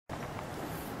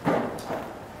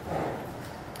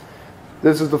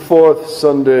This is the fourth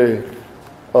Sunday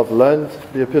of Lent.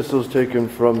 The epistle is taken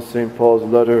from St. Paul's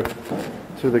letter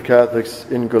to the Catholics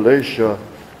in Galatia.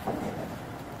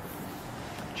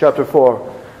 Chapter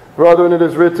 4. Brethren, it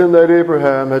is written that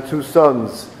Abraham had two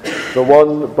sons, the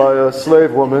one by a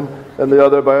slave woman and the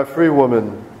other by a free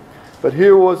woman. But he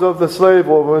who was of the slave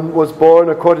woman was born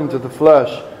according to the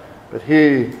flesh, but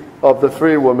he of the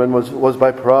free woman was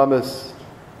by promise.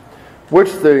 Which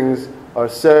things are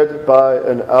said by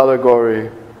an allegory.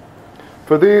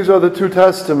 For these are the two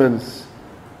testaments,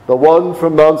 the one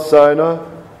from Mount Sinai,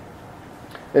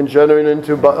 engendering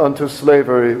unto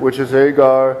slavery, which is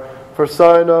Hagar. For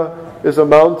Sinai is a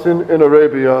mountain in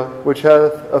Arabia, which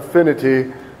hath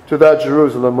affinity to that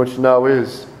Jerusalem which now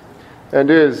is,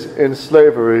 and is in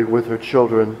slavery with her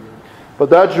children. But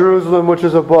that Jerusalem which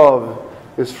is above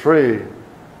is free,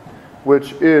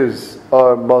 which is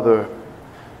our mother.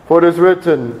 For it is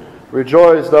written,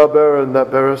 Rejoice, thou barren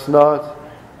that bearest not.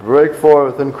 Break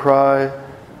forth and cry,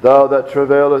 thou that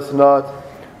travailest not.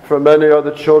 For many are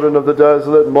the children of the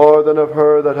desolate, more than of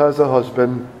her that has a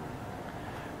husband.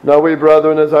 Now we,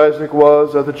 brethren, as Isaac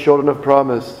was, are the children of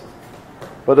promise.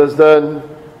 But as then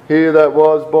he that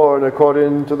was born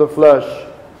according to the flesh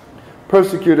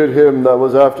persecuted him that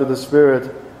was after the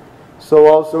Spirit, so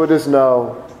also it is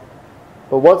now.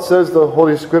 But what says the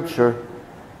Holy Scripture?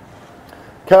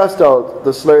 Cast out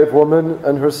the slave woman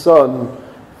and her son,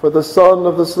 for the son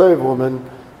of the slave woman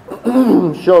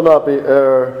shall not be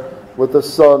heir with the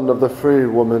son of the free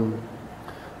woman.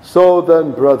 So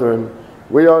then, brethren,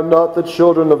 we are not the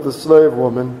children of the slave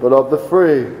woman, but of the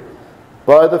free,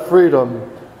 by the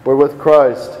freedom wherewith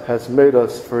Christ has made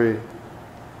us free.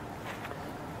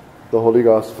 The Holy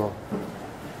Gospel.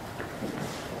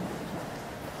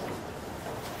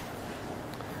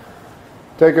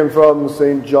 Taken from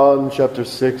St. John chapter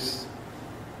 6.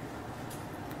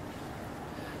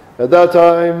 At that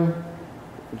time,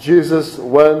 Jesus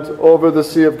went over the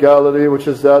Sea of Galilee, which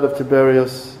is that of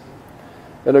Tiberias,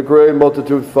 and a great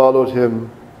multitude followed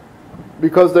him,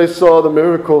 because they saw the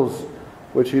miracles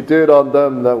which he did on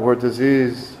them that were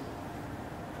diseased.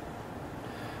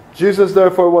 Jesus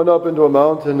therefore went up into a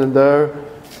mountain, and there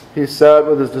he sat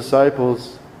with his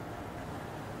disciples.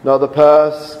 Now the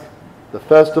Pasch, the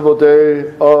festival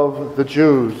day of the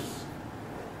Jews,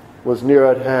 was near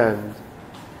at hand.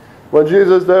 When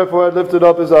Jesus therefore had lifted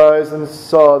up his eyes and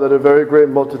saw that a very great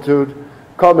multitude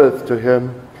cometh to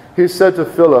him, he said to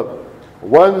Philip,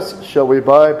 Whence shall we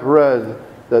buy bread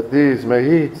that these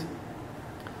may eat?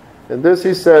 And this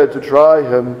he said to try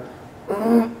him,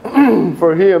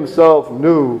 for he himself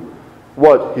knew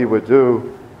what he would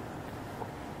do.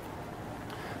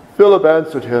 Philip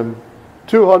answered him,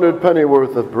 200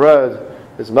 pennyworth of bread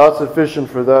is not sufficient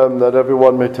for them, that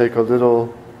everyone may take a little.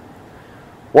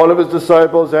 One of his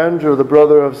disciples, Andrew, the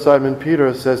brother of Simon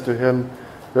Peter, says to him,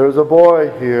 There is a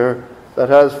boy here that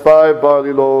has 5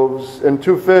 barley loaves and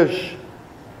 2 fish.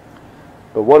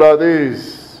 But what are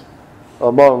these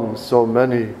among so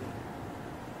many?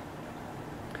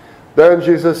 Then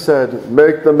Jesus said,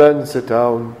 Make the men sit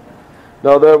down.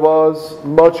 Now there was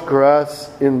much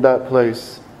grass in that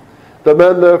place. The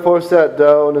men therefore sat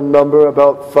down, in number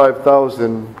about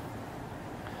 5,000.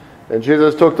 And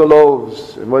Jesus took the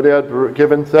loaves, and when he had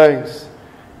given thanks,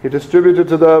 he distributed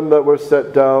to them that were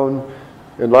set down,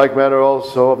 in like manner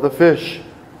also of the fish,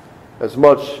 as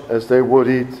much as they would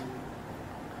eat.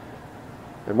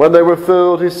 And when they were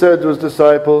filled, he said to his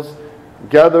disciples,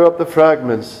 Gather up the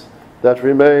fragments that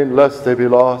remain, lest they be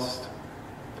lost.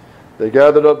 They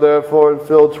gathered up therefore and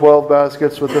filled 12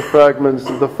 baskets with the fragments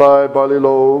of the 5 barley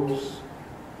loaves,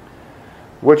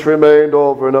 which remained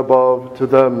over and above to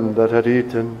them that had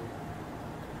eaten.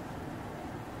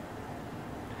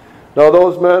 Now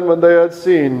those men, when they had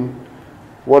seen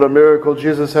what a miracle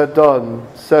Jesus had done,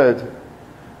 said,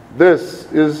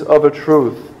 This is of a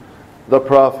truth the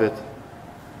prophet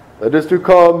that is to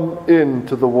come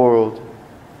into the world.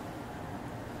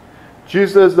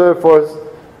 Jesus therefore,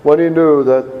 when he knew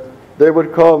that they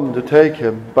would come to take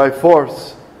him by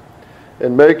force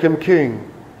and make him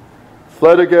king,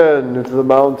 fled again into the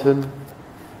mountain,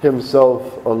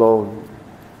 himself alone.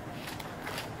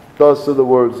 Thus are the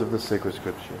words of the sacred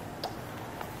Scripture.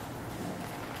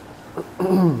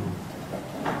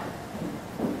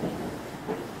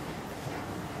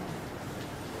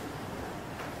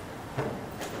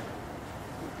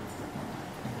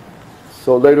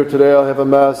 So later today I'll have a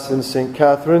Mass in St.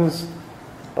 Catherine's,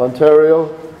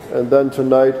 Ontario, and then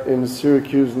tonight in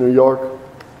Syracuse, New York.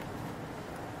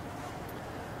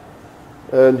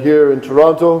 And here in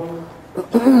Toronto,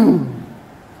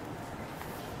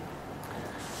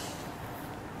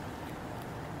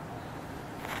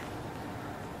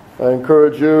 I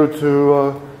encourage you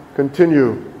to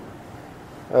continue.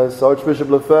 As Archbishop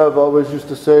Lefebvre always used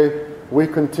to say, we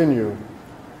continue.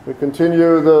 We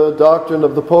continue the doctrine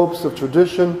of the popes of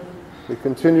tradition. We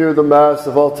continue the Mass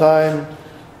of all time.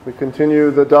 We continue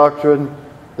the doctrine,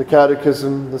 the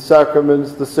catechism, the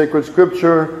sacraments, the sacred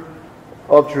scripture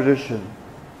of tradition.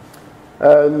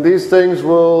 And these things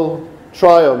will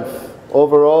triumph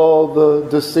over all the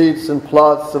deceits and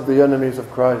plots of the enemies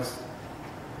of Christ.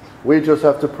 We just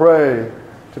have to pray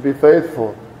to be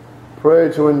faithful,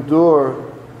 pray to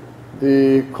endure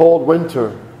the cold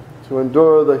winter, to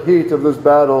endure the heat of this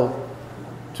battle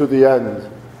to the end.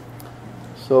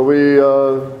 So we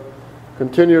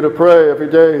continue to pray every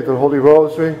day the Holy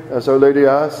Rosary, as Our Lady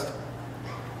asked,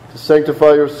 to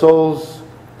sanctify your souls,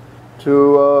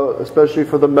 to especially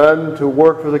for the men, to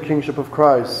work for the kingship of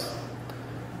Christ.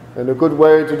 And a good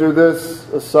way to do this,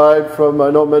 aside from,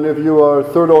 I know many of you are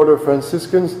Third Order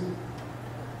Franciscans,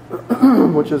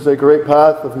 which is a great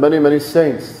path of many, many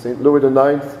saints. St. Louis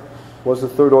IX was a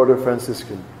Third Order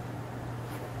Franciscan.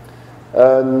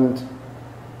 And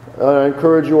I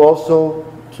encourage you also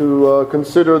to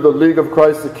consider the League of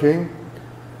Christ the King,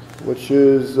 which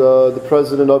is, the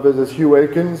president of it is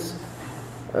Hewko,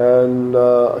 and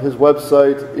his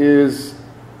website is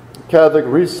Catholic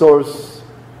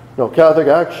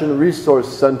Action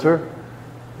Resource Center,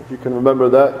 if you can remember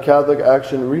that, Catholic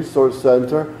Action Resource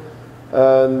Center.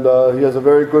 And he has a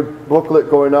very good booklet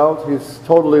going out. He's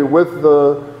totally with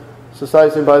the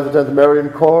Society of St. Pius X Marian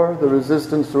Corps, the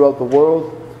resistance throughout the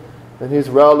world. And he's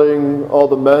rallying all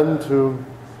the men to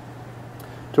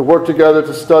work together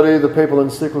to study the papal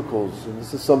encyclicals. And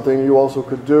this is something you also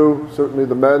could do, certainly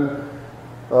the men,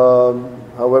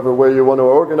 however way you want to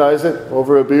organize it,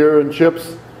 over a beer and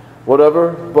chips,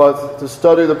 whatever, but to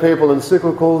study the papal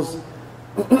encyclicals,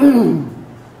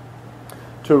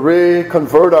 to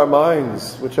reconvert our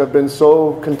minds, which have been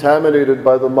so contaminated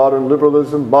by the modern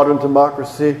liberalism, modern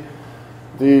democracy,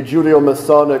 the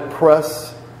Judeo-Masonic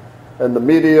press, and the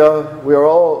media. We're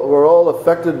all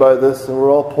affected by this, and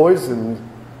we're all poisoned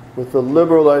with the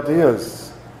liberal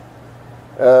ideas.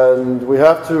 And we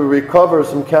have to recover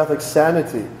some Catholic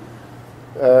sanity.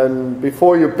 And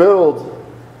before you build,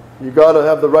 you got to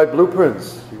have the right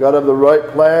blueprints. You got to have the right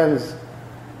plans,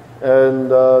 and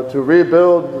to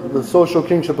rebuild the social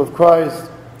kingship of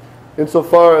Christ,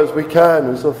 insofar as we can,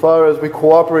 insofar as we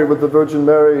cooperate with the Virgin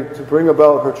Mary to bring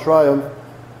about her triumph.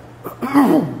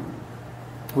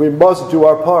 We must do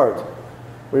our part.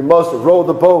 We must row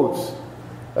the boats,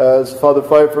 as Father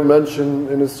Pfeiffer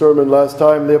mentioned in his sermon last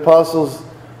time. The apostles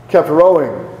kept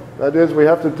rowing. That is, we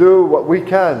have to do what we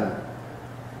can.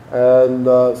 And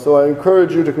so I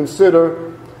encourage you to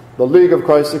consider the League of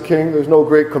Christ the King. There's no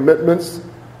great commitments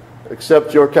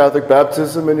except your Catholic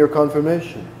baptism and your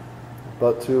confirmation.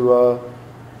 But to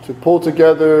pull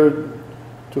together,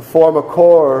 to form a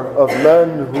corps of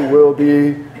men who will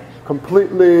be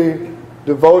completely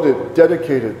devoted,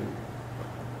 dedicated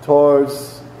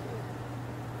towards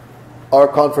our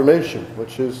confirmation,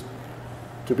 which is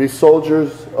to be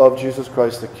soldiers of Jesus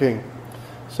Christ the King.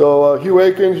 So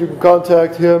Hewko, you can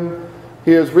contact him.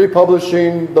 He is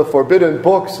republishing the forbidden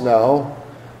books now,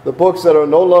 the books that are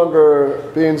no longer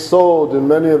being sold in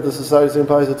many of the Society of St.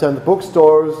 Pius X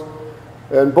bookstores,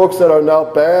 and books that are now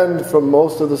banned from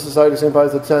most of the Society of St.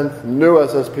 Pius X new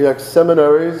SSPX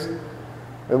seminaries.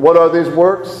 And what are these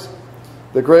works?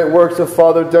 The great works of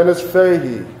Father Denis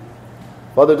Fahey.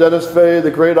 Father Denis Fahey, the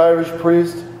great Irish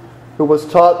priest, who was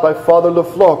taught by Father Le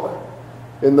Floch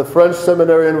in the French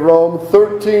seminary in Rome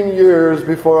 13 years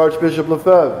before Archbishop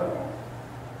Lefebvre.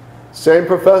 Same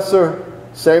professor,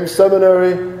 same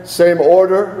seminary, same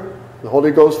order, the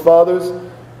Holy Ghost Fathers,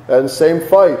 and same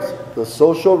fight, the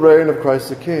social reign of Christ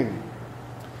the King.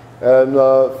 And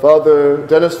Father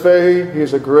Denis Fahey,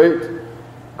 he's a great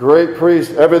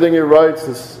priest. Everything he writes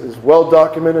is well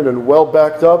documented and well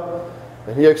backed up.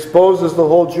 And he exposes the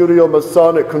whole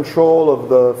Judeo-Masonic control of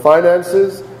the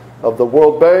finances, of the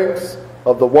world banks,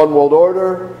 of the one world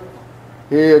order.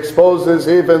 He exposes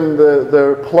even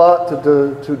their plot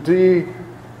to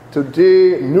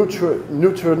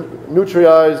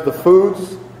denutriize the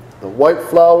foods, the white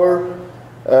flour,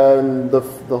 and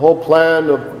the whole plan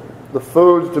of the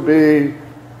foods to be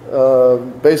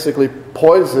basically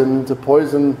poisoned, to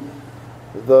poison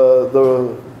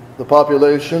the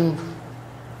population,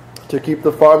 to keep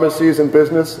the pharmacies in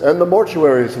business and the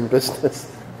mortuaries in business.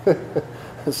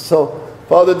 So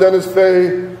Father Denis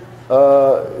Fahey,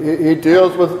 he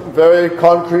deals with very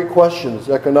concrete questions,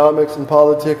 economics and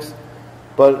politics.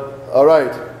 But, all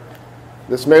right,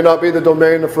 this may not be the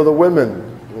domain for the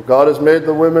women. God has made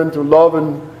the women to love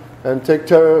and and take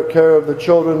care of the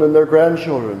children and their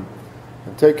grandchildren,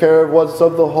 and take care of what's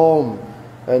of the home,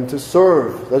 and to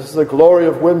serve. That's the glory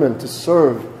of women, to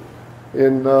serve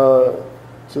in to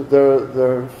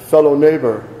their fellow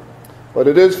neighbor. But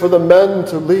it is for the men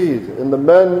to lead. And the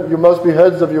men, you must be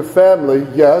heads of your family,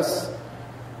 yes.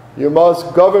 You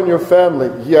must govern your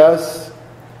family, yes.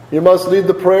 You must lead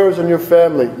the prayers in your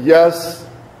family, yes.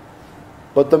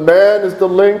 But the man is the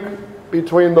link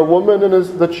between the woman and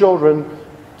the children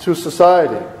to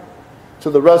society, to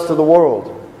the rest of the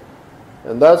world.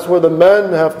 And that's where the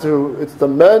men have to, it's the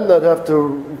men that have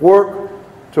to work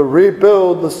to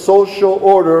rebuild the social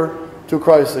order to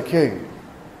Christ the King.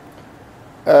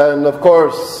 And of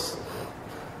course,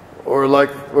 we're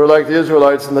like the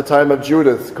Israelites in the time of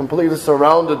Judith, completely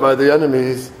surrounded by the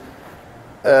enemies.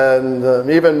 And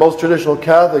even most traditional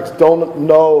Catholics don't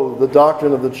know the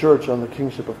doctrine of the Church on the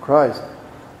kingship of Christ.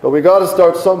 But we got to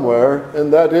start somewhere,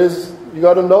 and that is, you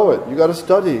got to know it. You got to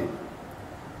study.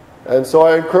 And so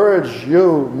I encourage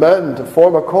you, men, to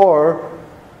form a corps,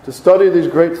 to study these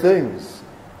great things,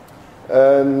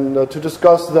 and to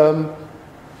discuss them,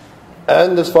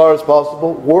 and as far as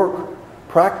possible, work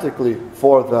practically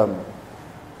for them.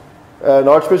 And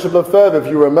Archbishop Lefebvre, if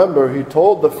you remember, he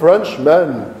told the French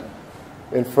men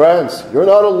in France, you're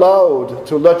not allowed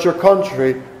to let your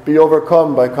country be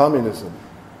overcome by communism.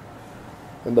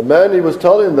 And the men, he was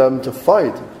telling them to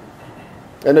fight.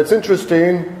 And it's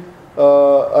interesting,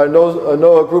 I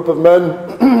know a group of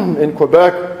men in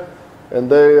Quebec,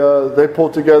 and they pull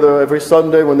together every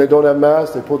Sunday when they don't have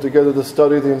Mass, they pull together to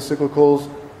study the encyclicals,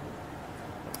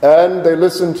 and they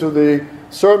listen to the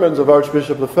sermons of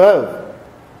Archbishop Lefebvre.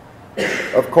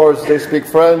 Of course, they speak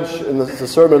French, and the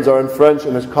sermons are in French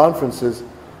in his conferences.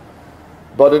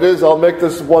 But it is, I'll make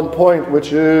this one point,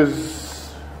 which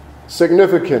is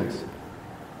significant.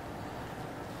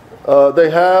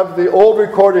 They have the old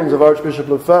recordings of Archbishop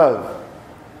Lefebvre,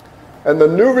 and the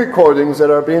new recordings that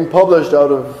are being published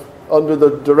under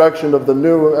the direction of the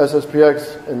new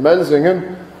SSPX in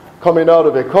Menzingen, coming out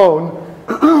of Econ.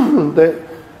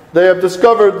 They have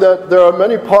discovered that there are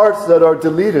many parts that are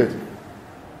deleted.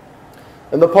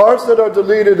 And the parts that are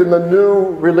deleted in the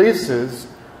new releases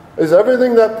is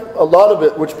everything that, a lot of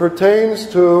it, which pertains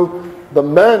to the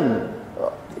men,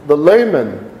 the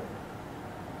laymen,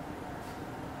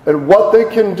 and what they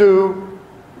can do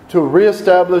to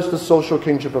reestablish the social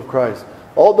kingship of Christ.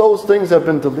 All those things have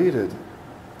been deleted.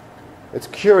 It's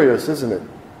curious, isn't it?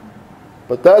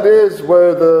 But that is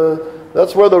where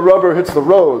that's where the rubber hits the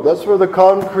road. That's where the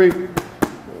concrete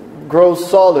grows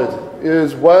solid,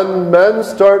 is when men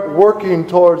start working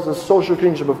towards the social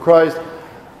kingship of Christ.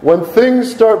 When things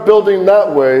start building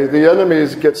that way, the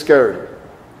enemies get scared.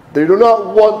 They do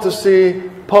not want to see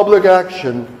public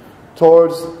action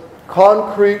towards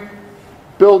concrete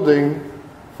building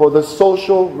for the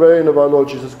social reign of our Lord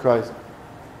Jesus Christ.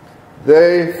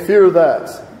 They fear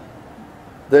that.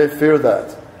 They fear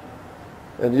that.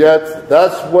 And yet,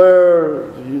 that's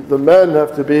where the men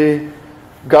have to be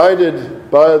guided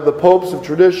by the popes of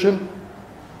tradition,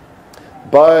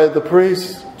 by the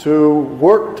priests, to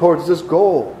work towards this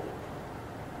goal.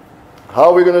 How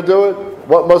are we going to do it?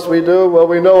 What must we do? Well,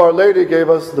 we know Our Lady gave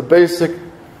us the basic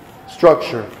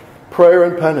structure, prayer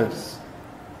and penance.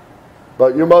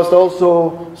 But you must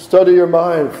also study your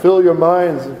mind, fill your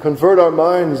minds, and convert our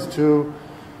minds to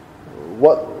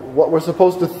what we're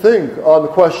supposed to think on the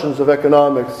questions of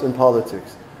economics and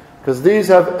politics. Because these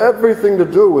have everything to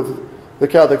do with the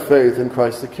Catholic faith in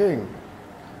Christ the King.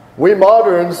 We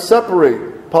moderns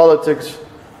separate politics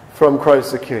from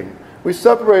Christ the King. We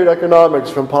separate economics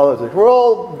from politics. We're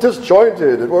all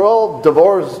disjointed, and we're all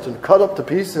divorced and cut up to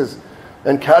pieces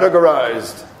and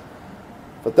categorized.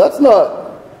 But that's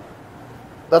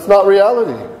not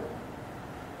reality.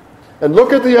 And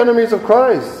look at the enemies of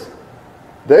Christ.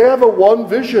 They have a one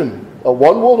vision, a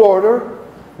one world order,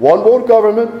 one world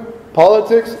government,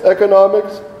 politics,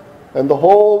 economics, and the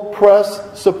whole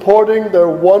press supporting their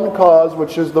one cause,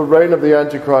 which is the reign of the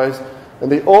Antichrist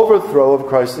and the overthrow of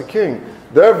Christ the King.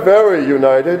 They're very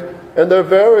united, and they're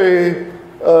very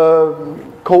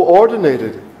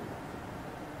coordinated.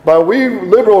 But we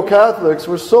liberal Catholics,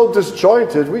 we're so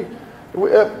disjointed.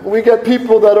 We get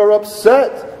people that are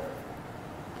upset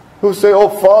who say, oh,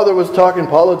 Father was talking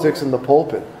politics in the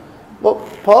pulpit. Well,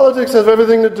 politics has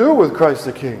everything to do with Christ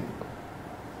the King.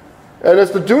 And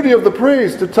it's the duty of the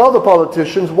priest to tell the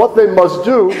politicians what they must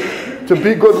do to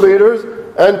be good leaders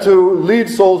and to lead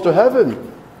souls to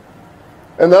heaven.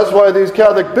 And that's why these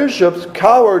Catholic bishops,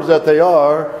 cowards that they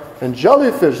are, and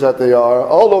jellyfish that they are,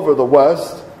 all over the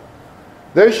West,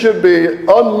 they should be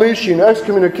unleashing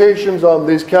excommunications on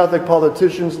these Catholic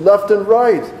politicians left and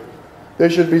right. They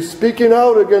should be speaking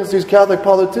out against these Catholic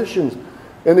politicians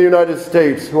in the United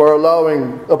States who are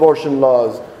allowing abortion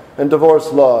laws and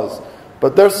divorce laws.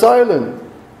 But they're silent.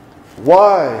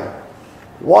 Why?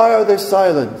 Why are they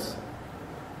silent?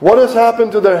 What has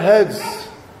happened to their heads?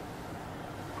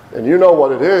 And you know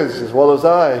what it is as well as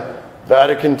I.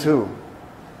 Vatican II.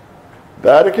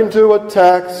 Vatican II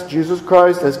attacks Jesus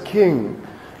Christ as king.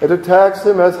 It attacks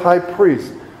him as high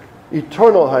priest,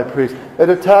 eternal high priest. It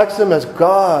attacks him as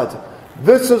God.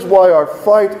 This is why our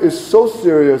fight is so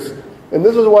serious, and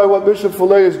this is why what Bishop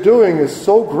Follet is doing is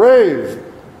so grave.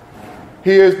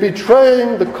 He is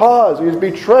betraying the cause. He is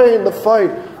betraying the fight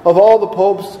of all the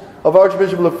popes, of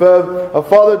Archbishop Lefebvre, of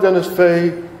Father Denis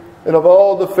Fay, and of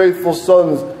all the faithful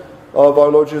sons of our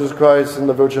Lord Jesus Christ and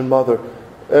the Virgin Mother.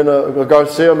 And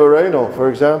Garcia Moreno,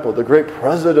 for example, the great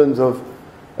president of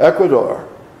Ecuador,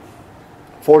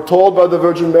 foretold by the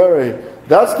Virgin Mary.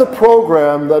 That's the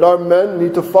program that our men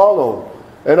need to follow,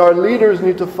 and our leaders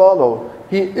need to follow.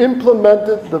 He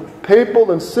implemented the papal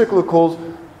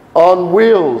encyclicals on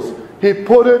wheels. He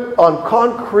put it on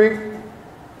concrete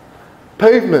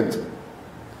pavement.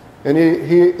 And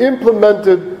he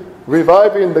implemented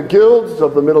reviving the guilds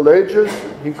of the Middle Ages.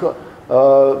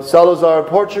 Salazar of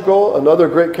Portugal, another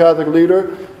great Catholic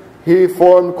leader, he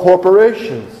formed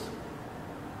corporations,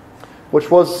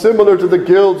 which was similar to the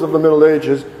guilds of the Middle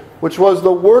Ages, which was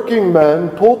the working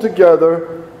men pulled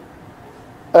together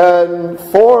and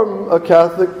form a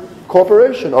Catholic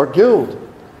corporation or guild.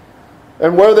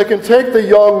 And where they can take the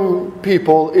young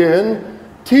people in,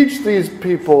 teach these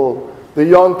people, the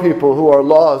young people who are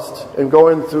lost and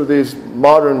going through these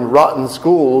modern rotten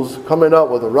schools, coming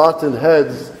out with rotten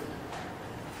heads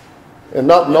and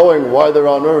not knowing why they're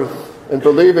on earth and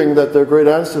believing that their great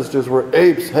ancestors were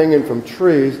apes hanging from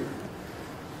trees.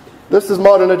 This is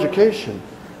modern education.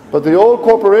 But the old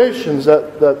corporations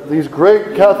that these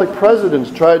great Catholic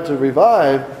presidents tried to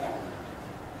revive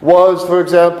was, for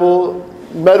example,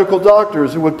 medical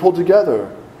doctors who would pull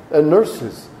together, and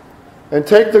nurses, and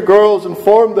take the girls and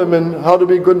form them in how to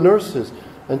be good nurses,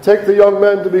 and take the young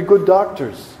men to be good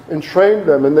doctors, and train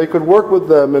them, and they could work with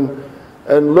them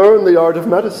and learn the art of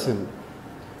medicine,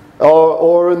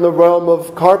 or in the realm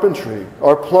of carpentry,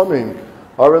 or plumbing,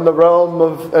 or in the realm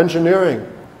of engineering.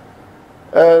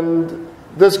 And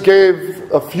this gave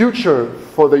a future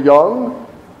for the young,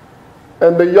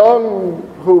 and the young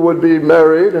who would be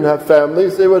married and have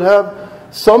families, they would have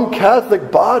some Catholic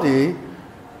body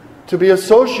to be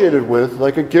associated with,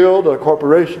 like a guild or a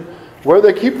corporation, where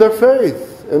they keep their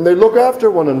faith and they look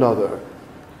after one another.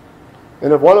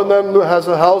 And if one of them has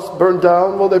a house burned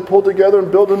down, well, they pull together and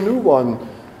build a new one.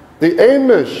 The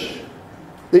Amish,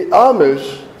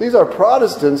 these are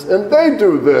Protestants, and they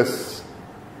do this.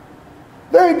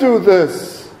 They do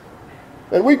this.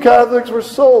 And we Catholics were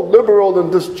so liberal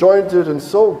and disjointed and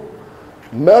so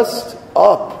messed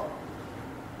up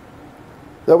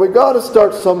that we got to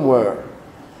start somewhere.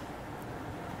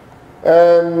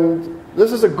 And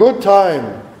this is a good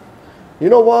time. You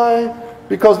know why?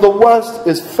 Because the West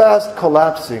is fast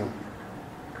collapsing.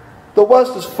 The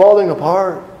West is falling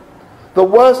apart. The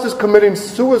West is committing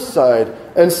suicide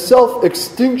and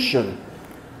self-extinction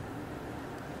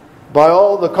by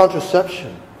all the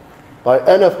contraception, by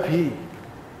NFP,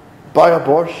 by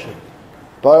abortion,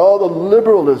 by all the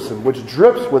liberalism which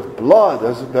drips with blood,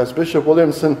 as Bishop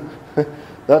Williamson,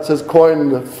 that's his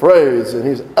coined phrase, and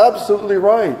he's absolutely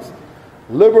right.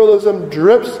 Liberalism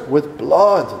drips with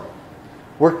blood.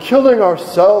 We're killing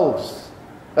ourselves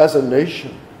as a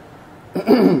nation.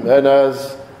 And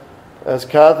as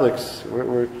Catholics,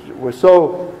 we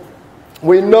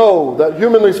know that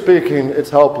humanly speaking, it's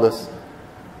helpless.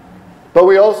 But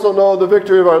we also know the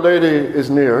victory of Our Lady is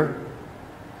near.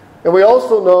 And we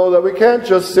also know that we can't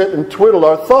just sit and twiddle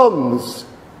our thumbs.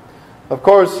 Of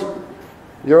course,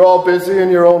 you're all busy in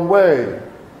your own way.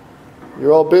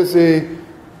 You're all busy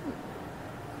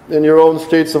in your own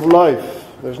states of life.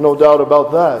 There's no doubt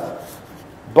about that.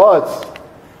 But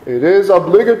it is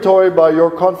obligatory by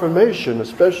your confirmation,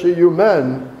 especially you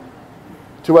men,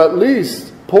 to at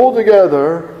least pull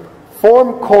together,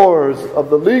 form corps of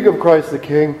the League of Christ the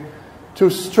King, to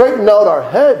straighten out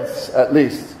our heads, at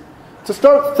least. To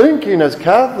start thinking as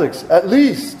Catholics, at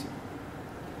least.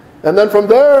 And then from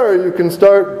there, you can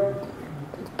start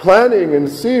planning and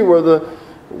see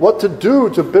what to do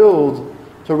to build,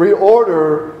 to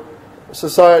reorder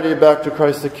society back to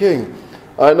Christ the King.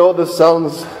 I know this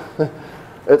sounds,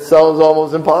 it sounds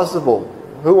almost impossible.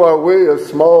 Who are we, a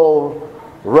small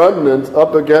remnant,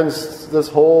 up against this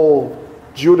whole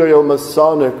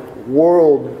Judeo-Masonic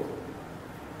world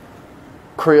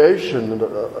creation,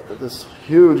 this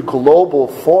huge global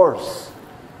force?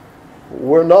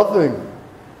 We're nothing.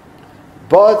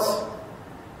 But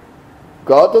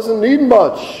God doesn't need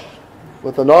much.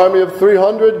 With an army of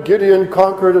 300, Gideon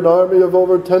conquered an army of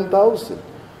over 10,000.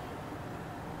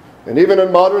 And even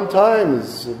in modern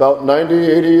times, about 90,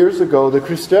 80 years ago, the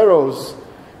Cristeros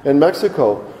in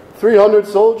Mexico, 300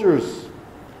 soldiers.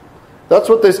 That's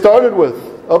what they started with,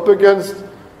 up against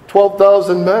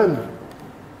 12,000 men.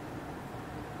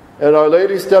 And Our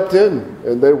Lady stepped in,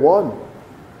 and they won.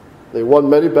 They won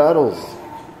many battles.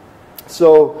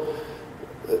 So,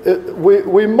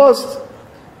 we must...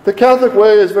 The Catholic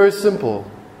way is very simple.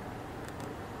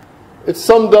 It's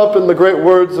summed up in the great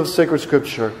words of sacred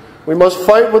Scripture. We must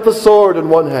fight with the sword in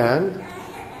one hand.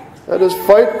 That is,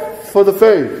 fight for the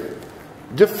faith.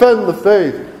 Defend the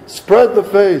faith. Spread the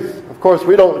faith. Of course,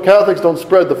 Catholics don't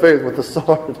spread the faith with the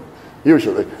sword,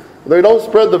 usually. They don't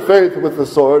spread the faith with the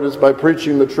sword is by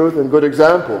preaching the truth and good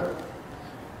example.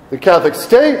 The Catholic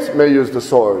state may use the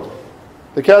sword.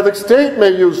 The Catholic state may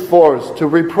use force to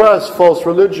repress false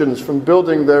religions from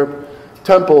building their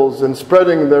temples and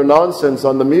spreading their nonsense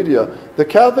on the media. The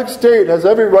Catholic state has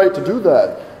every right to do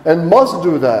that and must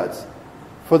do that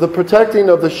for the protecting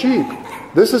of the sheep.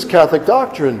 This is Catholic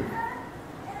doctrine.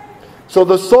 So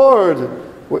the sword,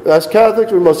 as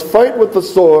Catholics, we must fight with the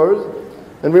sword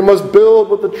and we must build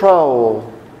with the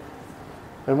trowel.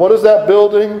 And what is that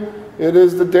building? It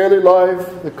is the daily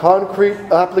life, the concrete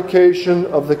application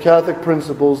of the Catholic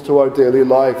principles to our daily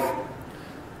life.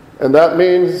 And that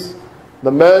means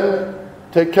the men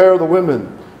take care of the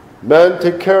women. Men,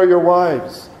 take care of your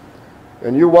wives.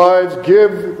 And you wives,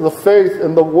 give the faith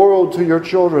in the world to your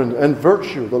children and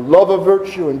virtue, the love of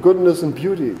virtue and goodness and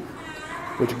beauty,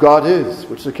 which God is,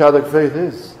 which the Catholic faith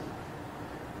is.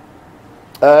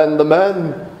 And the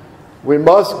men, we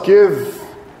must give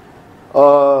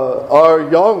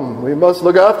our young. We must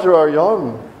look after our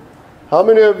young. How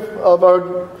many of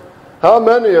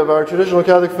our traditional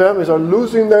Catholic families are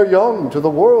losing their young to the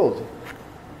world?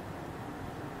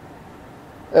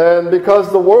 And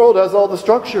because the world has all the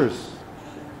structures.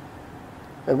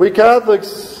 And we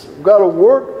Catholics have got to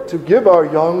work to give our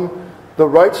young the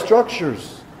right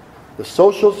structures. The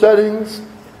social settings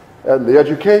and the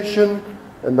education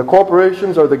and the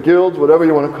corporations or the guilds, whatever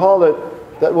you want to call it,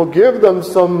 that will give them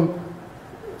some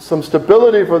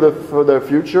stability for their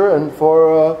future and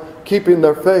for keeping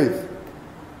their faith.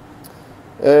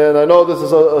 And I know this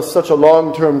is such a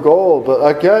long-term goal, but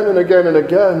again and again and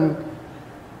again,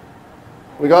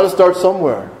 we got to start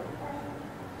somewhere.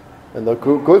 And the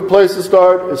good place to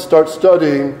start is start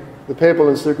studying the papal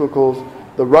encyclicals,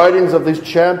 the writings of these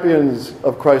champions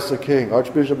of Christ the King,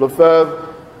 Archbishop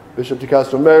Lefebvre, Bishop de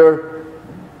Castelmayor,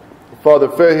 Father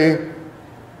Fahey,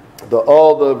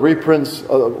 all the reprints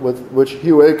with which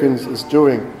Hewko is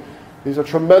doing. These are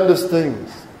tremendous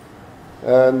things.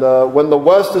 And when the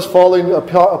West is falling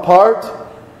apart,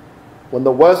 when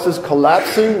the West is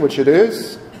collapsing, which it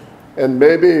is, and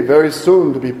maybe very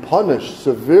soon to be punished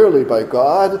severely by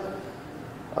God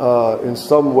in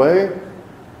some way,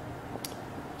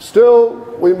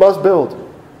 still we must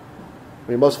build.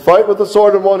 We must fight with the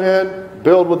sword in one hand,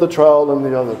 build with the trowel in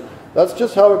the other. That's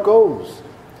just how it goes.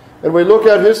 And we look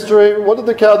at history. What did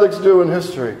the Catholics do in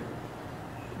history?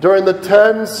 During the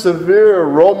 10 severe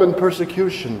Roman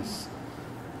persecutions.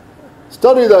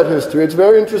 Study that history. It's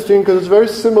very interesting because it's very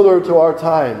similar to our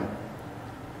time.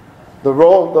 The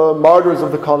martyrs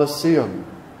of the Colosseum.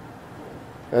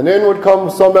 And in would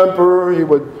come some emperor. He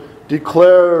would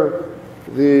declare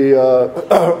the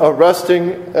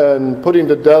arresting and putting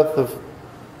to death of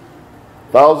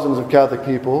thousands of Catholic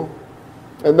people.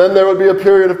 And then there would be a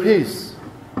period of peace.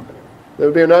 There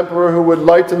would be an emperor who would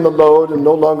lighten the load and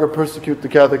no longer persecute the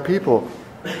Catholic people.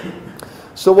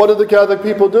 So what did the Catholic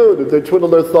people do? Did they twiddle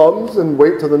their thumbs and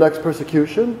wait till the next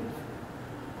persecution?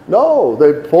 No,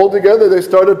 they pulled together, they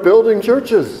started building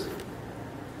churches.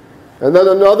 And then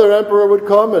another emperor would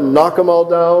come and knock them all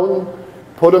down,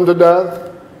 put them to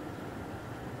death.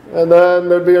 And then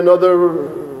there'd be another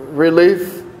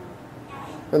relief.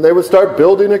 And they would start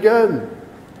building again.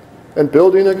 And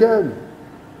building again.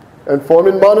 And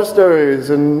forming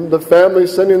monasteries, and the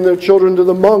families sending their children to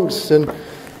the monks, and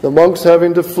the monks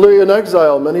having to flee in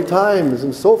exile many times,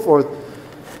 and so forth.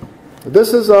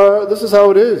 This is how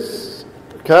it is.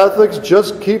 Catholics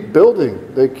just keep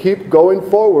building. They keep going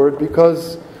forward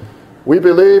because we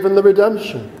believe in the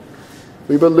redemption.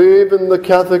 We believe in the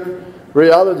Catholic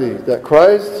reality that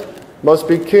Christ must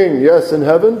be King, yes, in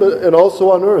heaven, and also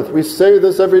on earth. We say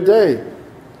this every day.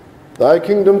 Thy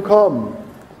kingdom come.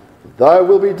 Thy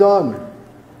will be done.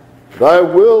 Thy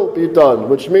will be done,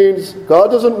 which means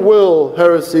God doesn't will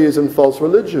heresies and false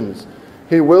religions.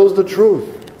 He wills the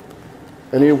truth.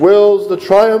 And He wills the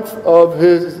triumph of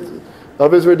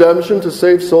of his redemption to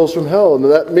save souls from hell. And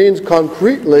that means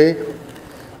concretely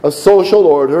a social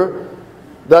order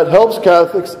that helps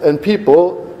Catholics and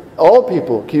people, all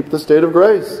people, keep the state of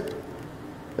grace.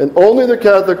 And only the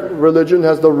Catholic religion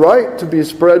has the right to be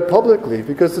spread publicly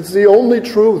because it's the only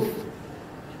truth.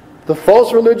 The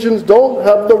false religions don't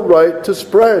have the right to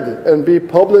spread and be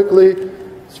publicly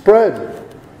spread.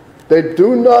 They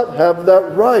do not have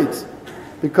that right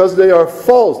because they are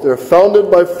false. They're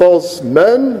founded by false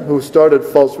men who started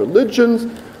false religions,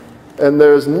 and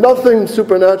there's nothing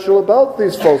supernatural about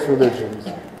these false religions.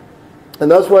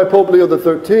 And that's why Pope Leo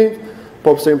XIII,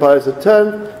 Pope St. Pius X,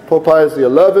 Pope Pius XI,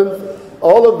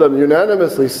 all of them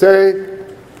unanimously say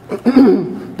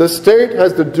the state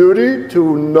has the duty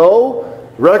to know,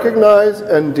 recognize,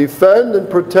 and defend and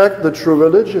protect the true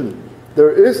religion.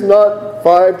 There is not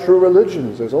 5 true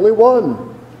religions. There's only one.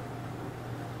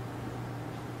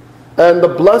 And the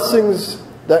blessings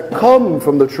that come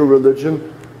from the true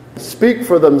religion speak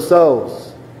for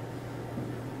themselves.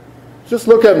 Just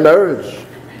look at marriage,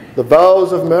 the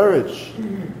vows of marriage.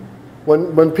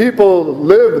 When people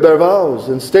live their vows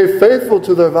and stay faithful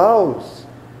to their vows,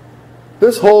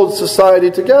 this holds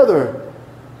society together.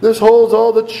 This holds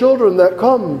all the children that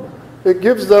come. It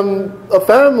gives them a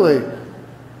family.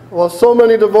 While so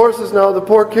many divorces now, the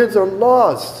poor kids are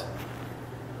lost.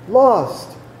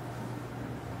 Lost.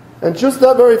 And just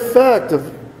that very fact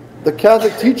of the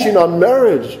Catholic teaching on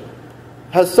marriage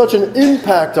has such an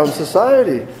impact on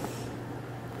society.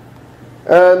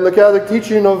 And the Catholic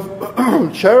teaching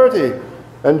of charity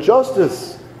and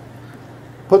justice,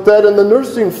 put that in the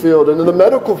nursing field and in the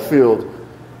medical field.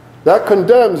 That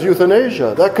condemns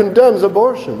euthanasia. That condemns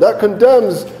abortion. That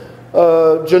condemns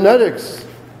genetics.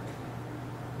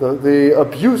 The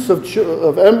abuse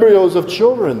of embryos of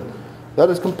children. That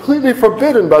is completely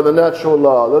forbidden by the natural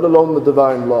law, let alone the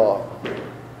divine law.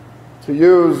 To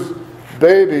use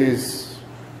babies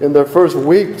in their first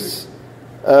weeks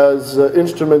as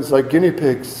instruments like guinea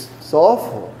pigs. It's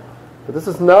awful. But this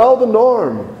is now the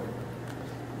norm.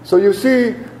 So you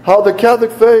see how the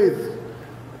Catholic faith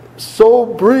so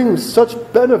brings such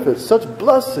benefits, such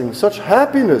blessings, such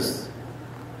happiness.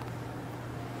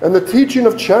 And the teaching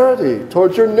of charity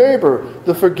towards your neighbor,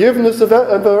 the forgiveness of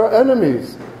our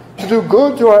enemies, to do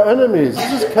good to our enemies.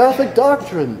 This is Catholic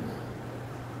doctrine.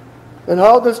 And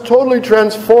how this totally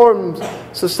transforms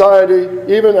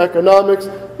society, even economics,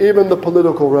 even the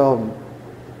political realm.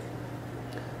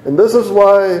 And this is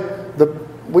why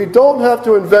we don't have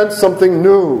to invent something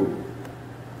new.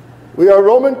 We are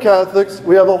Roman Catholics.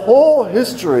 We have a whole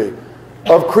history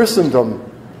of Christendom,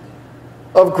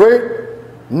 of great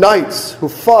knights who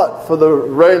fought for the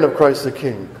reign of Christ the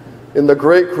King in the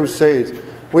great crusades.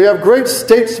 We have great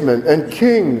statesmen and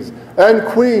kings and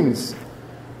queens.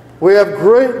 We have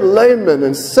great laymen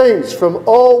and saints from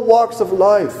all walks of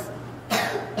life.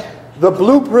 The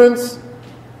blueprints,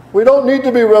 we don't need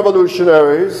to be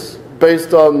revolutionaries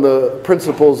based on the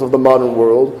principles of the modern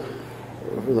world,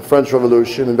 the French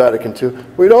Revolution and Vatican II.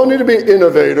 We don't need to be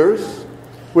innovators.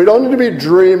 We don't need to be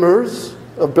dreamers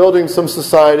of building some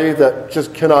society that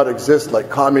just cannot exist, like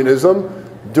communism,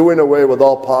 doing away with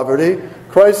all poverty.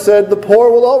 Christ said, the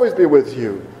poor will always be with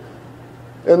you.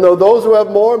 And though those who have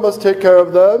more must take care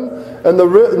of them, and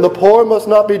the poor must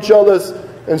not be jealous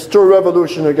and stir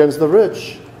revolution against the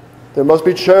rich. There must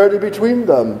be charity between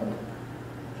them.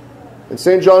 And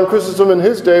St. John Chrysostom in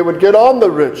his day would get on the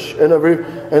rich, and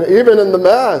even in the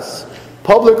Mass,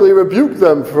 publicly rebuke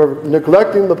them for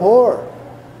neglecting the poor.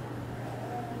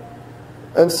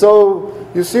 And so,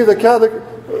 you see, the Catholic,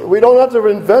 we don't have to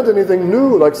invent anything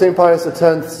new, like St. Pius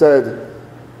X said.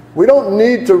 We don't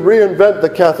need to reinvent the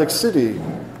Catholic city.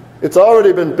 It's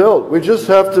already been built. We just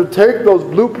have to take those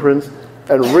blueprints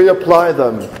and reapply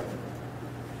them.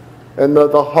 And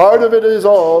the heart of it is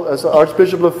all, as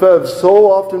Archbishop Lefebvre so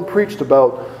often preached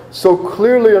about, so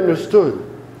clearly understood.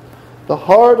 The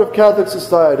heart of Catholic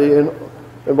society, and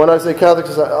when I say Catholic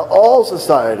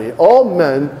society, all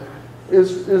men,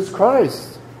 is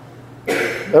Christ.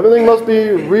 Everything must be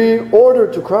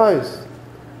reordered to Christ.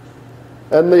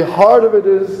 And the heart of it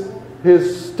is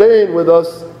His staying with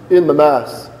us in the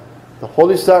Mass. The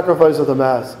holy sacrifice of the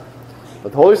Mass.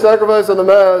 But the holy sacrifice of the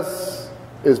Mass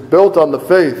is built on the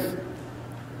faith.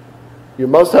 You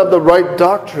must have the right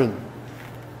doctrine.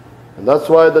 And that's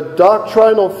why the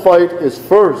doctrinal fight is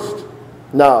first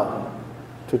now.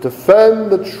 To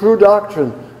defend the true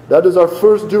doctrine. That is our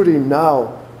first duty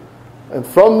now. And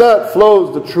from that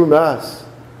flows the true Mass.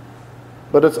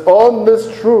 But it's on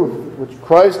this truth, which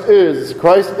Christ is.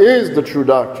 Christ is the true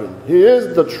doctrine. He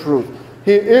is the truth.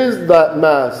 He is that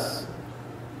Mass.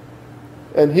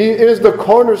 And He is the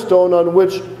cornerstone on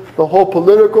which The whole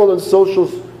political and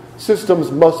social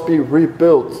systems must be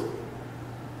rebuilt.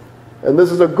 And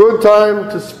this is a good time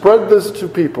to spread this to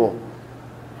people,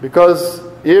 because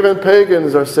even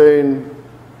pagans are saying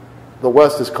the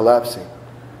West is collapsing.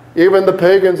 Even the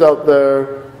pagans out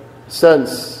there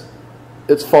sense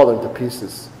it's falling to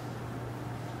pieces.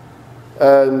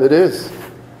 And it is.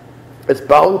 It's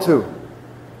bound to.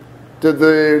 Did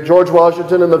the George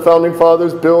Washington and the Founding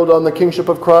Fathers build on the kingship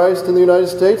of Christ in the United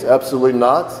States? Absolutely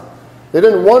not. They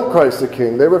didn't want Christ the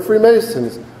King. They were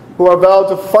Freemasons who are vowed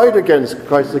to fight against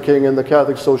Christ the King and the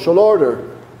Catholic social order.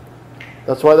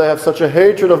 That's why they have such a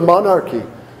hatred of monarchy,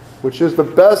 which is the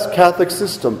best Catholic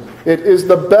system. It is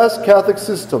the best Catholic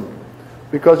system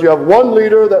because you have one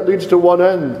leader that leads to one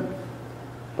end.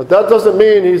 But that doesn't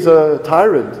mean he's a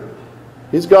tyrant.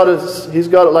 He's got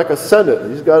it like a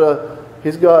senate. He's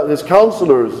got his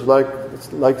counselors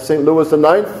like St. Louis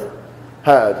IX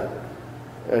had.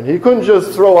 And he couldn't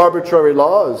just throw arbitrary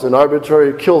laws and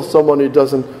arbitrarily kill someone he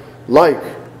doesn't like.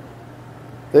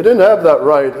 They didn't have that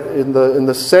right in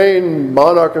the sane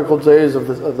monarchical days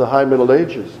of the High Middle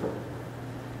Ages.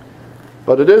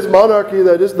 But it is monarchy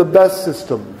that is the best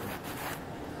system.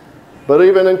 But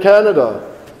even in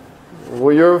Canada,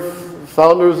 were your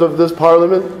founders of this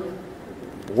parliament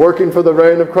working for the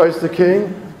reign of Christ the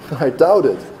King? I doubt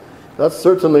it. That's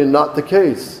certainly not the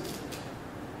case.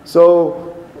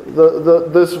 So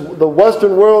the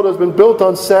Western world has been built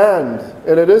on sand,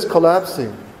 and it is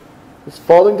collapsing. It's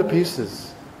falling to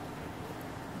pieces.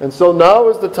 And so now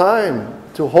is the time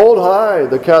to hold high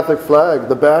the Catholic flag,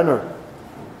 the banner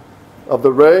of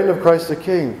the reign of Christ the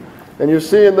King. And you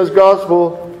see in this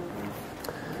gospel,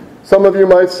 some of you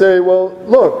might say, well,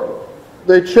 look,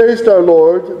 they chased our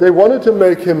Lord. They wanted to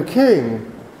make him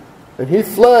king, and he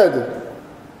fled.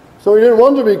 So he didn't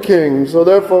want to be king, so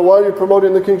therefore why are you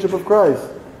promoting the kingship of Christ?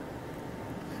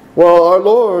 Well, our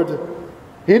Lord,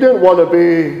 he didn't want to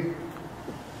be,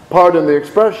 pardon the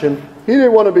expression, he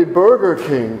didn't want to be Burger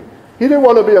King. He didn't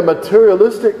want to be a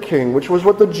materialistic king, which was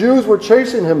what the Jews were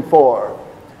chasing him for.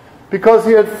 Because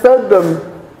he had fed them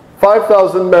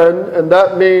 5,000 men, and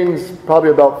that means probably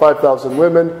about 5,000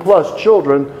 women, plus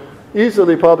children,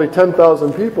 easily probably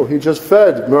 10,000 people he just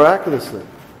fed miraculously.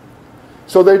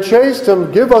 So they chased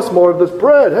him, give us more of this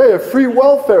bread. Hey, a free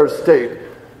welfare state.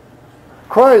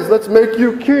 Christ, let's make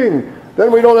you king.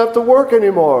 Then we don't have to work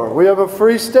anymore. We have a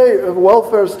free state, a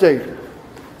welfare state.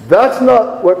 That's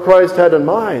not what Christ had in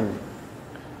mind.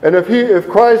 And if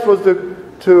Christ was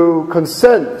to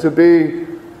consent to be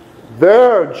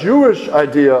their Jewish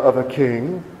idea of a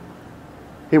king,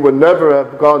 he would never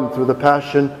have gone through the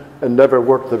passion and never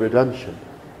worked the redemption.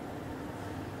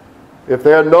 If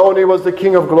they had known he was the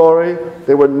King of glory,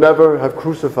 they would never have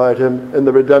crucified him, and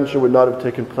the redemption would not have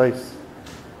taken place.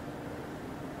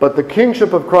 But the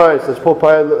kingship of Christ, as Pope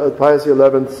Pius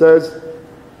XI says,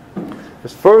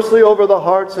 is firstly over the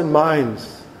hearts and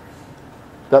minds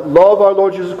that love our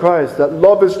Lord Jesus Christ, that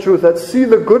love His truth, that see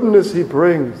the goodness He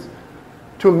brings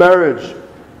to marriage,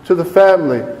 to the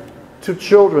family, to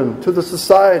children, to the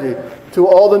society, to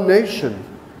all the nation.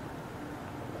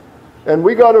 And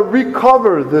we got to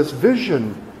recover this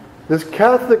vision, this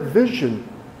Catholic vision,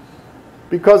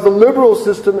 because the liberal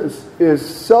system is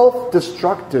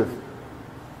self-destructive.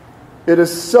 It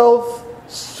is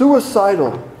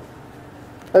self-suicidal.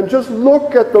 And just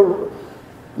look at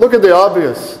the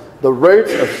obvious, the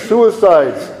rates of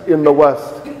suicides in the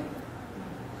West.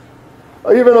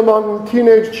 Even among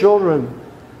teenage children.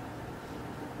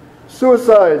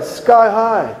 Suicides sky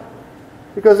high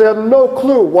because they have no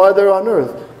clue why they're on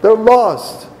earth. They're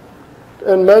lost.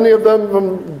 And many of them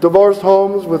from divorced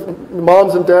homes with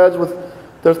moms and dads with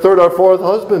their third or fourth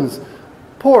husbands.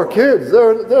 Poor kids,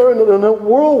 they're in a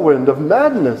whirlwind of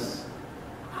madness.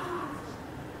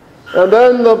 And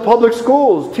then the public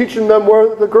schools teaching them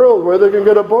where they can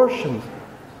get abortions.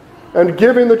 And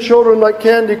giving the children like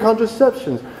candy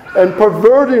contraceptions. And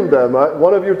perverting them.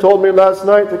 One of you told me last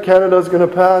night that Canada is going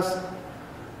to pass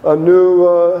a new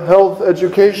health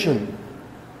education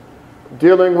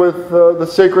dealing with the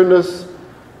sacredness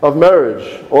of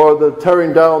marriage or the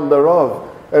tearing down thereof.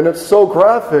 And it's so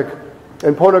graphic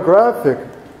and pornographic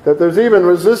that there's even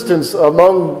resistance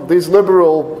among these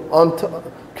liberal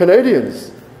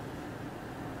Canadians.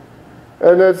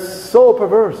 And it's so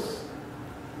perverse.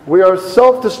 We are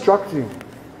self-destructing.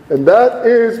 And that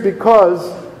is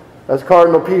because, as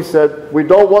Cardinal P said, we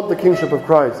don't want the kingship of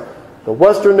Christ. The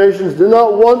Western nations do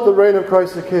not want the reign of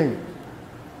Christ the King.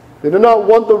 They do not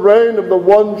want the reign of the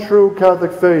one true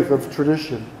Catholic faith of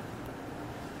tradition.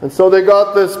 And so they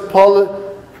got this,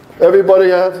 everybody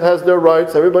has their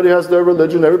rights, everybody has their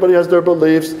religion, everybody has their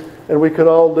beliefs, and we can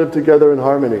all live together in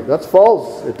harmony. That's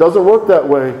false. It doesn't work that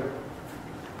way.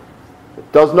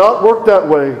 It does not work that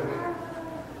way.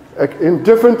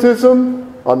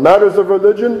 Indifferentism on matters of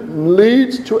religion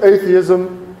leads to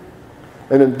atheism,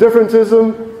 and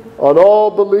indifferentism on all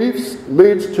beliefs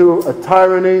leads to a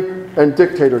tyranny and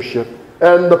dictatorship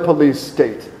and the police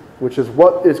state, which is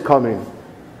what is coming.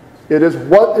 It is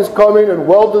what is coming, and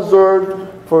well deserved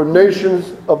for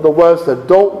nations of the West that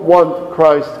don't want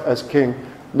Christ as king,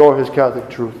 nor his Catholic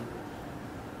truth.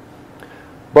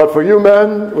 But for you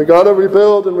men, we got to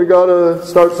rebuild, and we got to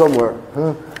start somewhere.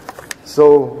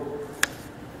 So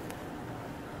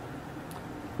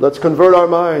let's convert our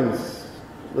minds.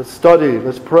 Let's study.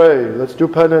 Let's pray. Let's do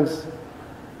penance.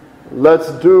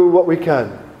 Let's do what we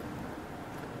can.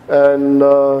 And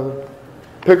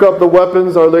pick up the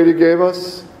weapons Our Lady gave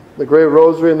us, the Great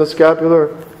Rosary and the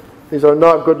Scapular. These are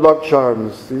not good luck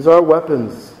charms. These are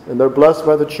weapons, and they're blessed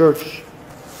by the Church.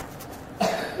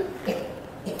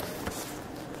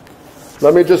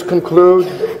 Let me just conclude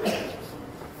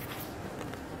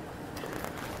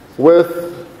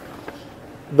with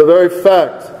the very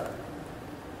fact.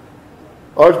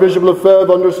 Archbishop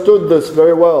Lefebvre understood this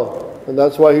very well, and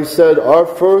that's why he said, our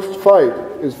first fight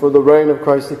is for the reign of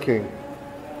Christ the King.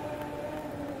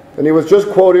 And he was just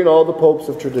quoting all the popes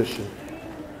of tradition.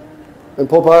 And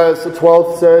Pope Pius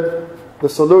XII said, the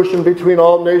solution between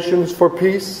all nations for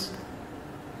peace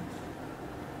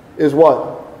is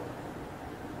what?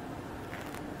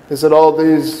 Is it all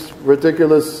these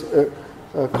ridiculous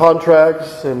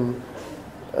contracts and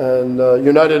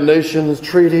United Nations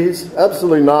treaties?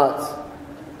 Absolutely not.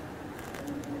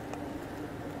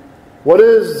 What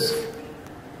is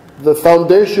the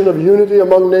foundation of unity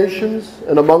among nations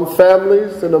and among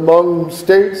families and among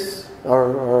states,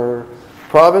 our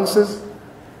provinces?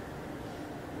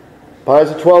 Pius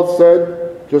XII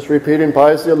said, just repeating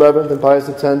Pius XI and Pius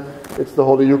X, it's the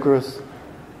Holy Eucharist.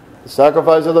 The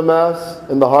sacrifice of the Mass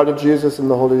and the heart of Jesus in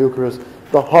the Holy Eucharist.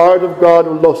 The heart of God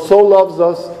who so loves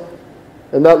us,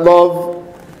 and that love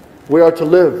we are to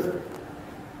live.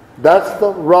 That's the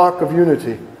rock of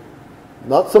unity.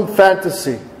 Not some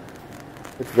fantasy.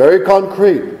 It's very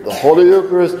concrete. The Holy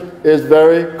Eucharist is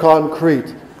very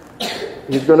concrete.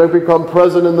 He's going to become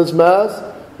present in this Mass,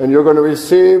 and you're going to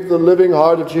receive the living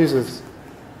heart of Jesus,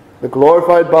 the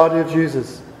glorified body of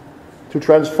Jesus, to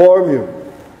transform you,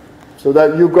 so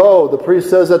that you go. The priest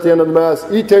says at the end of the Mass,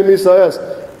 Ite missa est,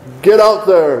 get out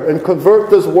there and convert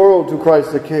this world to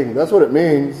Christ the King. That's what it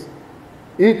means.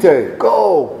 Ite,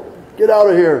 go, get out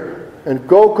of here, and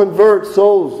go convert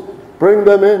souls. Bring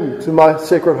them in to my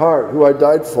Sacred Heart, who I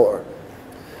died for.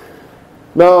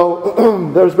 Now,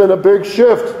 there's been a big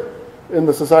shift in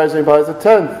the Society of St. Pius X,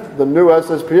 the new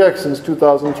SSPX since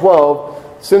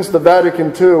 2012, since the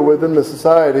Vatican II within the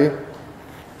Society.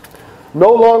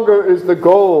 No longer is the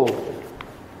goal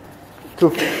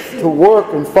to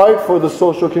work and fight for the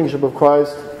social kingship of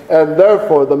Christ, and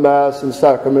therefore the Mass and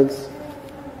sacraments,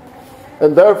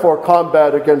 and therefore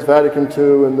combat against Vatican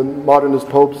II and the modernist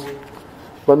popes.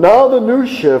 But now the new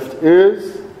shift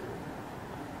is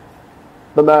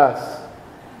the Mass.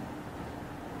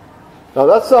 Now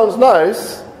that sounds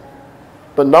nice,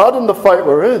 but not in the fight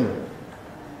we're in.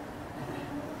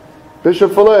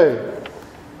 Bishop Follet,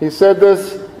 he said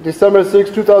this December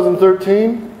 6,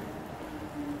 2013.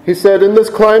 He said, in this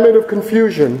climate of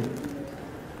confusion,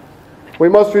 we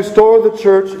must restore the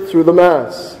Church through the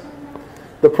Mass.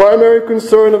 The primary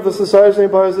concern of the Society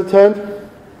of St. Pius X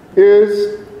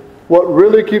is what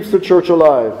really keeps the Church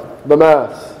alive, the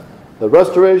Mass. The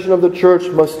restoration of the Church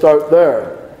must start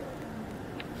there.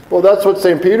 Well, that's what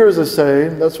St. Peter's is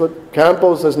saying. That's what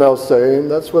Campos is now saying.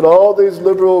 That's what all these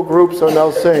liberal groups are now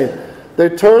saying. They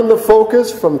turn the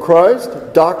focus from Christ,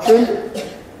 doctrine,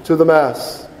 to the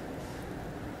Mass.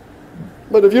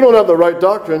 But if you don't have the right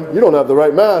doctrine, you don't have the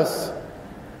right Mass.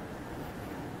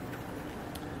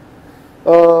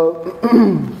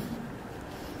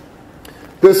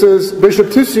 This is Bishop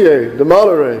Tissier de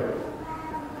Maleret.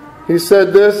 He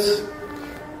said this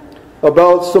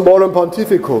about Summorum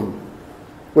Pontificum,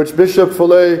 which Bishop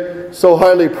Follet so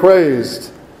highly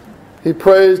praised. He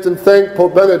praised and thanked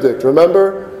Pope Benedict,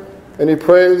 remember? And he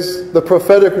praised the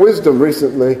prophetic wisdom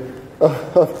recently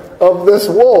of this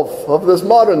wolf, of this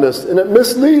modernist. And it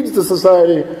misleads the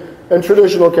society and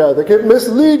traditional Catholic. It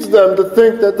misleads them to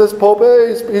think that this Pope,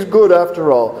 he's good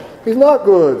after all. He's not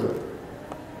good.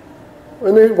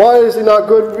 And why is he not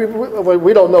good?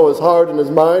 We don't know his heart and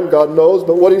his mind, God knows,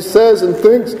 but what he says and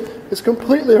thinks is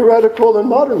completely heretical and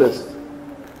modernist.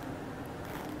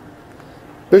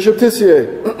 Bishop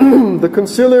Tissier, the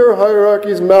conciliar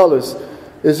hierarchy's malice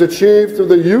is achieved through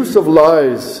the use of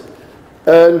lies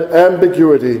and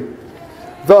ambiguity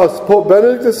Thus, Pope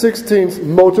Benedict XVI's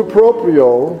motu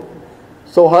proprio,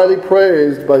 so highly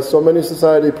praised by so many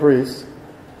society priests,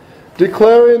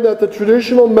 declaring that the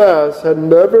traditional Mass had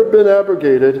never been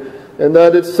abrogated and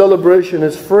that its celebration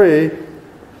is free,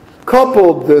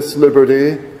 coupled this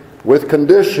liberty with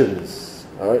conditions.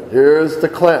 All right, here's the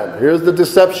clamp, here's the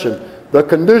deception, the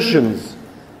conditions,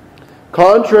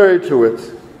 contrary to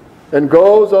it, and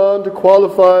goes on to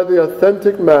qualify the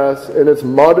authentic Mass in its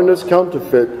modernist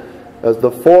counterfeit as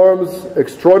the forms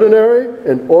extraordinary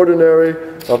and ordinary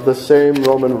of the same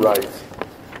Roman rite.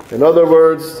 In other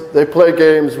words, they play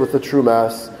games with the true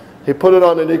Mass. He put it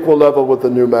on an equal level with the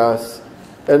new Mass.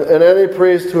 And any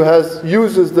priest who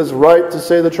uses this right to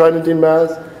say the Tridentine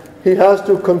Mass, he has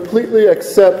to completely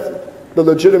accept the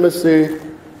legitimacy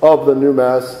of the new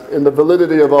Mass and the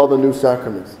validity of all the new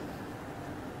sacraments.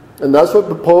 And that's what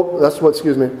that's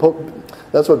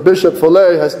what Bishop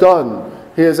Follet has done.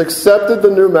 He has accepted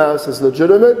the new Mass as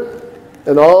legitimate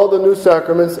and all the new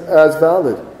sacraments as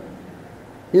valid.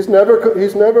 He's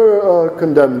never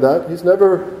condemned that. He's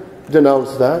never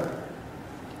denounced that.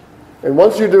 And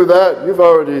once you do that, you've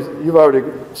already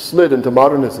slid into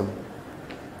modernism.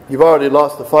 You've already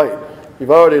lost the fight.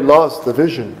 You've already lost the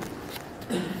vision.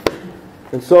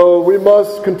 And so we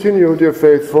must continue, dear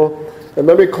faithful. And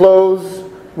let me close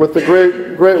with the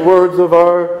great words of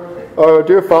our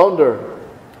dear founder,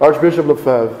 Archbishop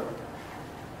Lefebvre.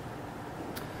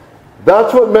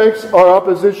 That's what makes our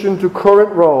opposition to current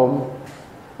Rome,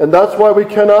 and that's why we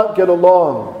cannot get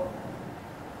along.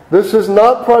 This is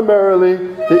not primarily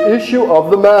the issue of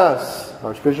the Mass,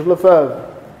 Archbishop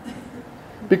Lefebvre,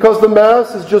 because the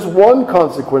Mass is just one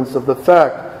consequence of the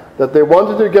fact that they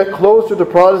wanted to get closer to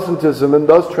Protestantism and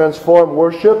thus transform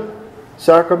worship,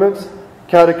 sacraments,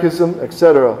 catechism,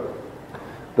 etc.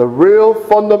 The real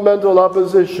fundamental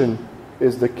opposition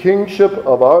is the kingship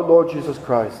of our Lord Jesus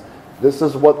Christ. This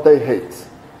is what they hate.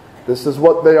 This is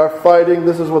what they are fighting.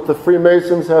 This is what the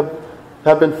Freemasons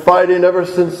have been fighting ever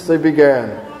since they began.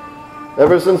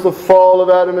 Ever since the fall of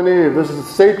Adam and Eve. This is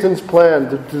Satan's plan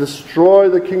to destroy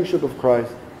the kingship of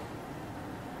Christ.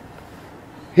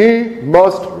 He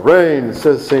must reign,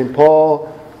 says St.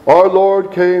 Paul. Our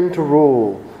Lord came to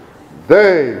rule.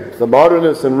 They, the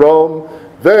modernists in Rome,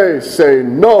 they say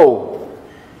no.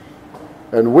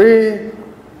 And we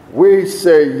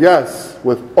say yes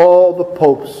with all the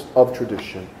popes of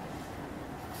tradition.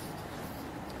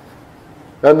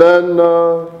 And then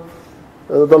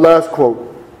the last quote.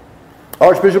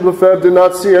 Archbishop Lefebvre did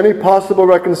not see any possible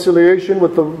reconciliation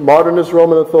with the modernist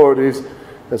Roman authorities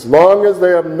as long as they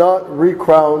have not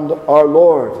recrowned our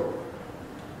Lord.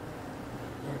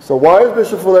 So why is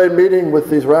Bishop Follet meeting with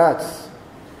these rats?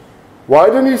 Why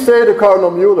didn't he say to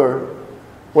Cardinal Mueller,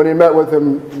 when he met with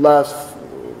him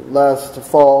last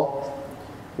fall,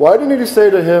 why didn't he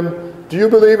say to him, do you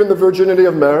believe in the virginity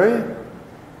of Mary?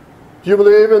 Do you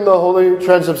believe in the Holy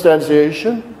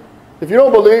Transubstantiation? If you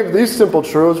don't believe these simple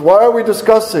truths, why are we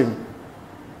discussing?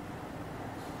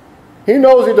 He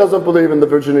knows he doesn't believe in the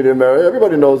virginity of Mary.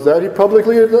 Everybody knows that. He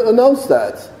publicly announced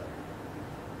that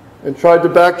and tried to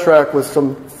backtrack with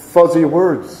some fuzzy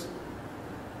words.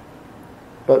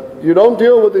 But you don't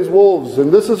deal with these wolves.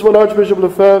 And this is what Archbishop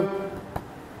Lefebvre,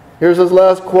 here's his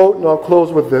last quote, and I'll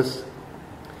close with this.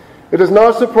 It is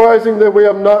not surprising that we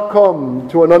have not come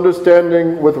to an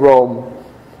understanding with Rome.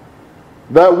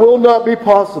 That will not be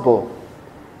possible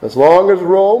as long as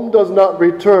Rome does not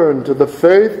return to the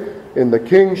faith in the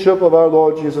kingship of our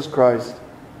Lord Jesus Christ.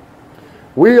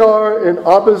 We are in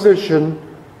opposition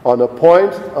on a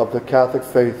point of the Catholic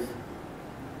faith.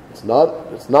 It's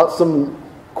not some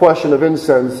question of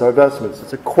incense or vestments.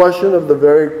 It's a question of the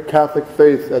very Catholic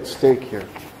faith at stake here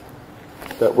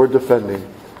that we're defending.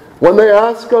 When they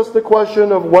ask us the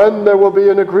question of when there will be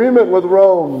an agreement with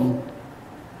Rome,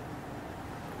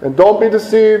 and don't be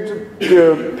deceived,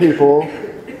 dear people.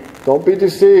 Don't be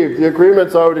deceived. The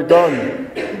agreement's already done.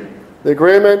 The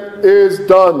agreement is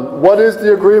done. What is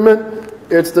the agreement?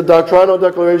 It's the Doctrinal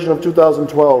Declaration of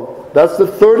 2012. That's the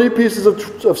 30 pieces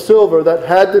of silver that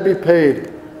had to be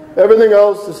paid. Everything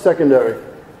else is secondary.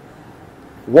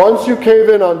 Once you cave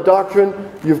in on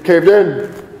doctrine, you've caved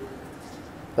in.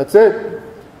 That's it.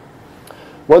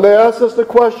 When they ask us the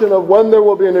question of when there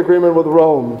will be an agreement with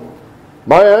Rome,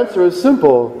 my answer is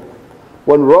simple.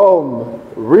 When Rome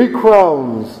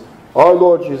recrowns our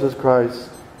Lord Jesus Christ,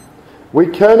 we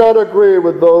cannot agree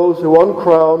with those who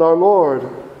uncrown our Lord.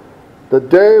 The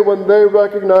day when they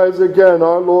recognize again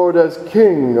our Lord as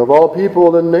King of all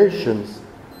people and nations,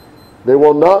 they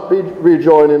will not be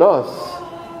rejoining us,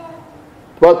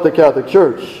 but the Catholic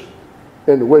Church,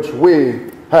 in which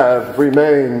we have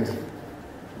remained.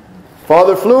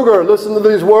 Father Pfluger, listen to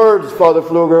these words, Father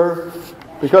Pfluger.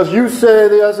 Because you say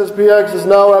the SSPX is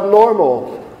now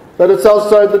abnormal, that it's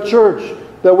outside the church,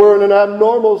 that we're in an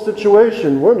abnormal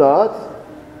situation. We're not.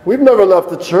 We've never left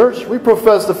the church. We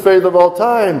profess the faith of all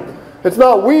time. It's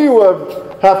not we who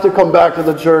have to come back to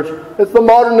the church. It's the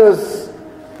modernists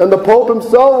and the Pope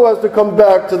himself who has to come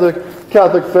back to the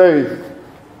Catholic faith.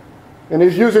 And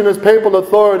he's using his papal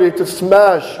authority to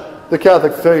smash the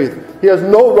Catholic faith. He has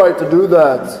no right to do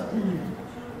that.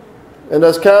 And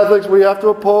as Catholics, we have to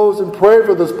oppose and pray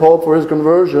for this Pope for his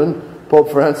conversion, Pope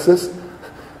Francis,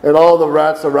 and all the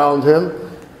rats around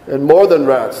him. And more than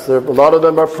rats. A lot of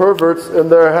them are perverts, and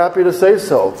they're happy to say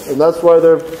so. And that's why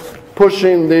they're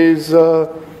pushing these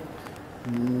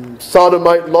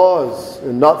sodomite laws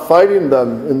and not fighting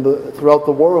them throughout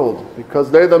the world, because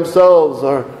they themselves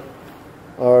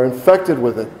are infected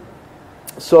with it.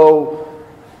 So,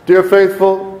 dear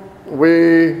faithful,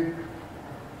 we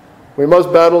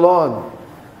must battle on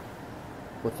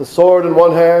with the sword in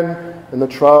one hand and the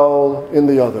trowel in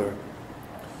the other.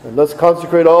 And let's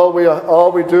consecrate all we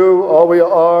do, all we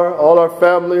are, all our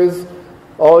families,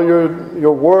 all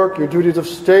your work, your duties of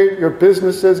state, your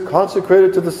businesses,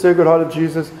 consecrated to the Sacred Heart of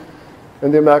Jesus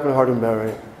and the Immaculate Heart of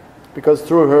Mary. Because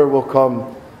through her will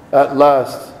come, at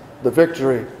last, the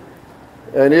victory.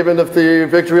 And even if the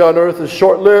victory on earth is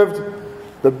short-lived,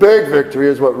 the big victory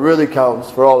is what really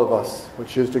counts for all of us,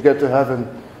 which is to get to heaven,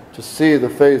 to see the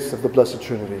face of the Blessed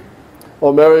Trinity.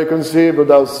 O Mary, conceived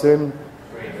without sin.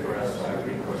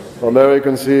 O Mary,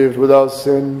 conceived without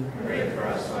sin.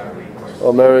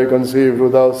 O Mary, conceived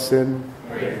without sin.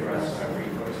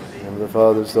 In the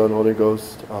Father, Son, Holy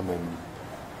Ghost. Amen.